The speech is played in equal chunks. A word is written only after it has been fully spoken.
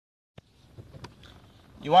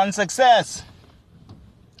You want success?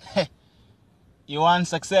 You want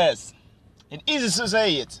success? It's easy to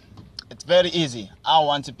say it. It's very easy. I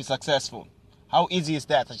want to be successful. How easy is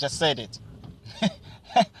that? I just said it.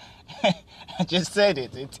 I just said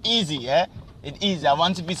it. It's easy, eh? It's easy. I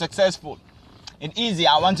want to be successful. It's easy.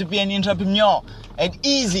 I want to be an entrepreneur. It's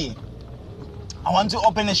easy. I want to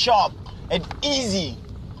open a shop. It's easy.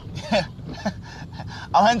 I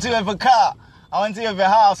want to have a car. I want to have a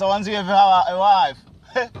house. I want to have a wife.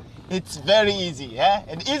 It's very easy, eh?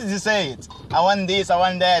 It's easy to say it. I want this, I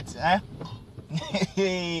want that,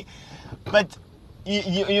 eh? But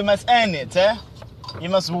you must earn it, eh? You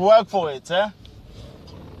must work for it, eh?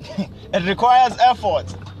 It requires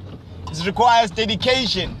effort. It requires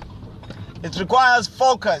dedication. It requires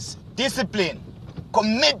focus, discipline,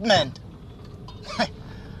 commitment.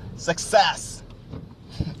 Success.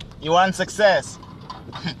 You want success.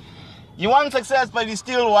 You want success, but you're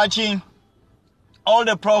still watching all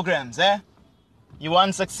the programs, eh? You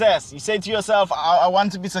want success. You say to yourself, I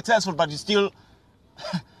want to be successful, but you're still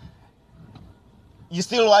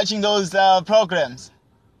watching those programs.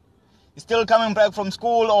 You're still coming back from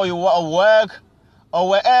school or you work or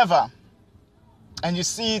wherever, and you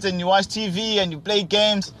sit and you watch TV and you play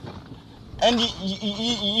games, and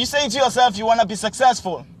you say to yourself, you want to be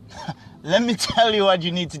successful. Let me tell you what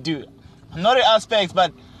you need to do. I'm not an aspect,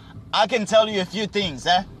 but I can tell you a few things,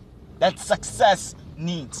 eh? That success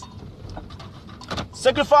needs.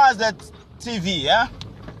 Sacrifice that TV, yeah?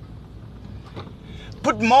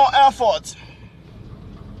 Put more effort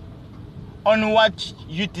on what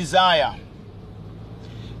you desire.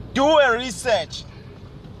 Do a research.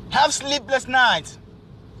 Have sleepless nights.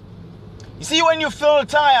 You see, when you feel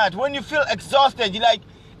tired, when you feel exhausted, you're like,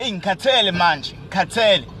 hey, ngikhathele manje,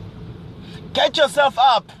 ngikhathele. Get yourself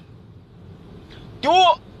up.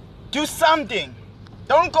 Do something.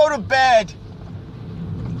 Don't go to bed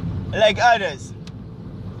like others.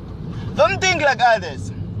 Don't think like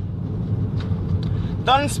others.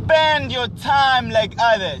 Don't spend your time like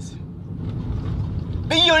others.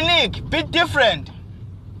 Be unique, be different.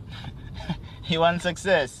 You want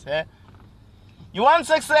success, eh? You want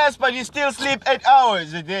success, but you still sleep 8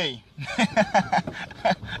 hours a day.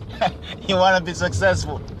 You want to be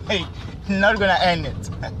successful. Hey, you're not going to earn it.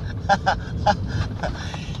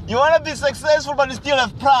 You want to be successful, but you still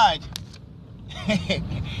have pride.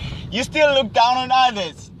 You still look down on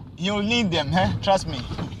others. You'll need them, eh? Trust me.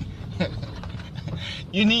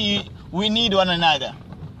 We need one another.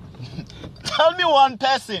 Tell me one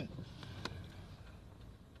person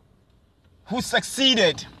who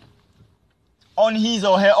succeeded on his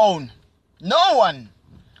or her own. No one.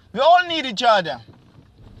 We all need each other.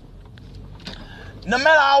 No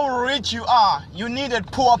matter how rich you are, you need a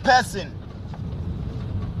poor person.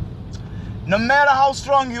 No matter how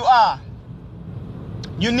strong you are,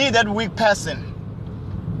 you need that weak person.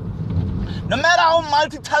 No matter how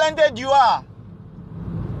multi-talented you are,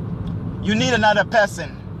 you need another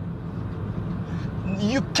person.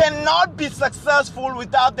 You cannot be successful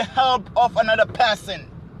without the help of another person.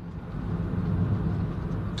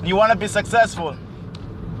 You want to be successful,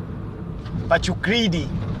 but you're greedy.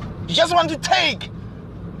 You just want to take.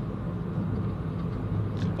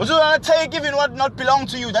 What you want to take even what not belong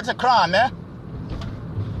to you? That's a crime, eh?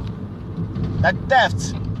 That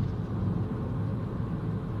theft.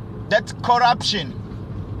 That's corruption.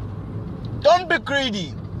 Don't be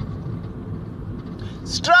greedy.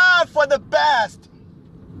 Strive for the best.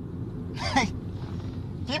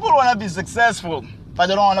 People want to be successful, but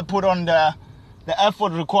they don't want to put on the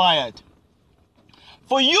effort required.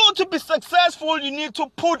 For you to be successful, you need to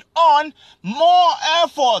put on more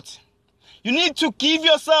effort. You need to give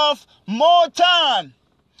yourself more time.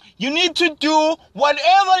 You need to do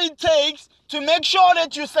whatever it takes to make sure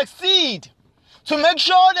that you succeed, to make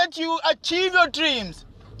sure that you achieve your dreams.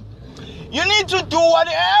 You need to do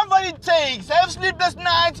whatever it takes. Have sleepless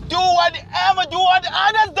nights. Do what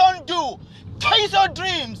others don't do. Chase your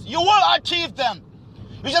dreams. You will achieve them.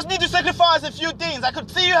 You just need to sacrifice a few things. I could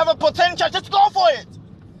see you have a potential. Just go for it.